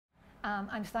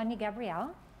I'm Sonja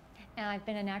Gabriele, and I've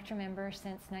been an actor member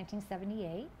since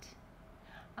 1978.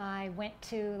 I went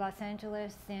to Los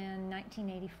Angeles in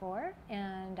 1984,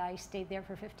 and I stayed there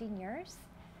for 15 years.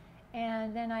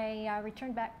 And then I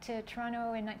returned back to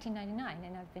Toronto in 1999,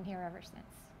 and I've been here ever since.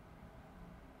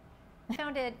 I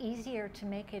found it easier to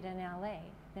make it in LA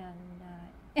than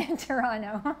in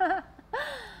Toronto.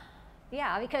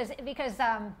 Yeah, because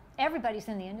everybody's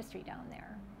in the industry down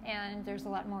there, and there's a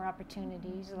lot more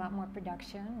opportunities, a lot more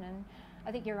production, and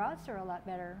I think your odds are a lot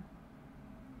better.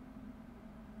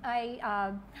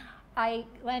 I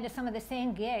landed some of the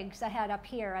same gigs I had up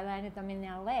here. I landed them in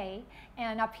LA,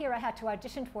 and up here I had to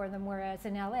audition for them, whereas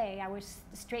in LA I was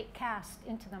straight cast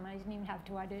into them. I didn't even have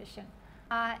to audition.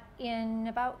 In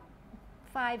about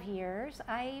 5 years,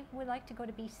 I would like to go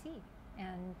to BC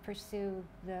and pursue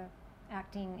the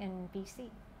acting in BC.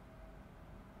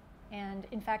 And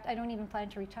in fact, I don't even plan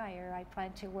to retire. I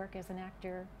plan to work as an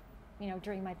actor, you know,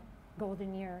 during my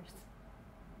golden years.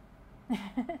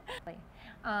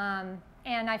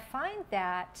 And I find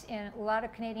that in a lot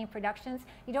of Canadian productions,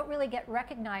 you don't really get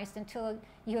recognized until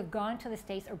you have gone to the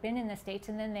States or been in the States,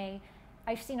 and then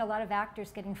I've seen a lot of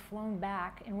actors getting flown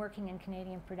back and working in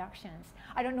Canadian productions.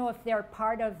 I don't know if they're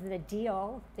part of the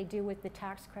deal they do with the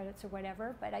tax credits or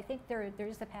whatever, but I think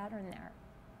there's a pattern there,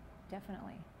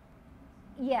 definitely.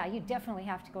 Yeah, you definitely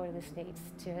have to go to the States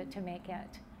to make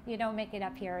it. You don't make it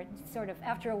up here. It's sort of,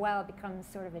 after a while, it becomes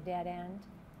sort of a dead end.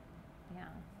 Yeah.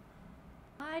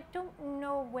 I don't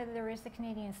know whether there is a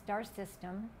Canadian star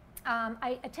system.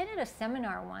 I attended a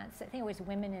seminar once, I think it was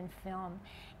Women in Film,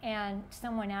 and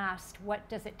someone asked, what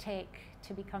does it take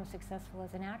to become successful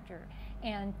as an actor?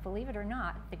 And believe it or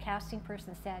not, the casting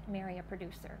person said, marry a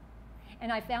producer.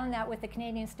 And I found that with the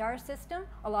Canadian star system,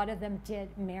 a lot of them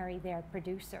did marry their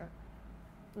producer,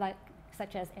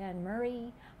 such as Anne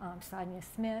Murray, Sonia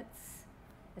Smits,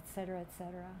 et cetera, et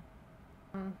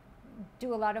cetera.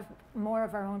 Do a lot more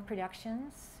of our own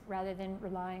productions rather than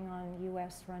relying on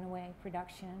US runaway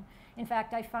production. In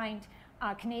fact, I find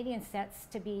Canadian sets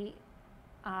to be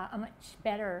much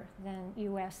better than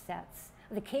US sets.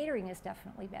 The catering is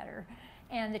definitely better,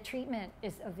 and the treatment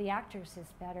of the actors is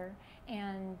better,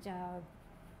 and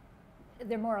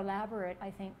they're more elaborate,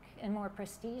 I think, and more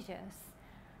prestigious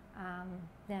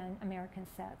than American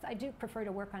sets. I do prefer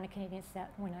to work on a Canadian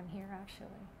set when I'm here, actually.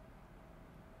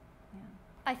 Yeah.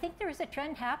 I think there is a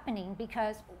trend happening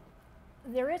because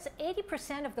there is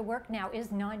 80% of the work now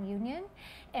is non-union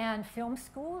and film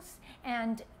schools,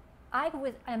 and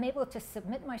I'm able to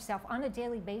submit myself on a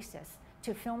daily basis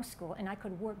to film school, and I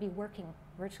could be working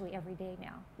virtually every day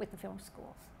now with the film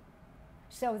schools.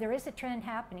 So there is a trend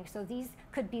happening. So these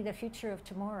could be the future of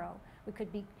tomorrow. We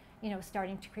could be, you know,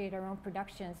 starting to create our own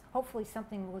productions. Hopefully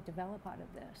something will develop out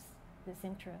of this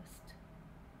interest.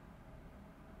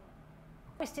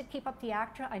 I always did keep up the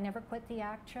ACTRA. I never quit the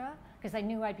ACTRA because I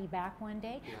knew I'd be back one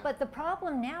day. Yeah. But the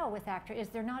problem now with ACTRA is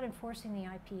they're not enforcing the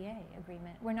IPA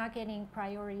agreement. We're not getting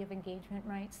priority of engagement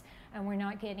rights, and we're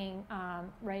not getting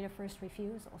right of first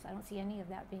refusals. I don't see any of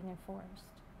that being enforced,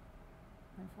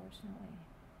 unfortunately.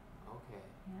 Okay.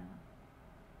 Yeah.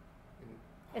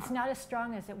 It's not as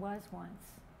strong as it was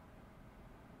once.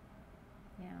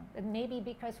 Yeah, and maybe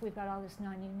because we've got all this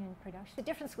non-union production. The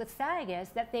difference with SAG is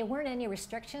that there weren't any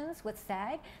restrictions with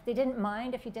SAG. They didn't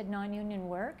mind if you did non-union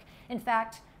work. In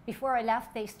fact, before I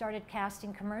left, they started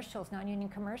casting commercials, non-union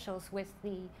commercials, with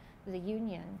the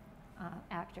union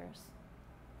actors.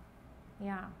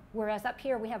 Yeah, whereas up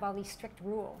here we have all these strict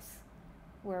rules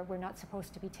where we're not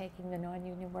supposed to be taking the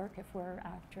non-union work if we're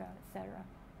ACTRA, et cetera.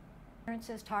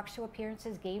 Appearances, talk show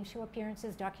appearances, game show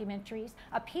appearances, documentaries.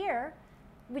 Up here,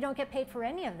 we don't get paid for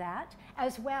any of that.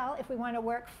 As well, if we want to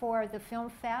work for the Film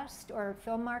Fest or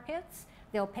film markets,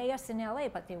 they'll pay us in LA,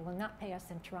 but they will not pay us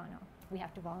in Toronto. We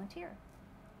have to volunteer.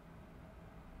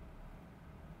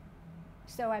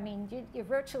 So, I mean, you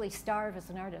virtually starve as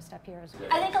an artist up here as well.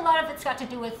 I think a lot of it's got to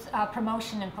do with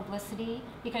promotion and publicity,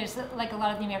 because like a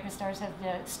lot of the American stars have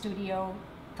the studio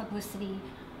publicity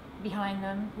behind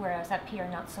them, whereas up here,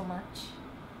 not so much.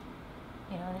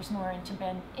 You know, there's more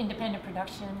independent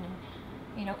production, and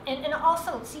you know, and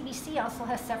also CBC also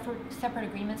has separate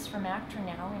agreements from ACTRA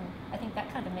now, and I think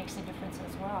that kind of makes a difference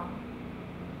as well.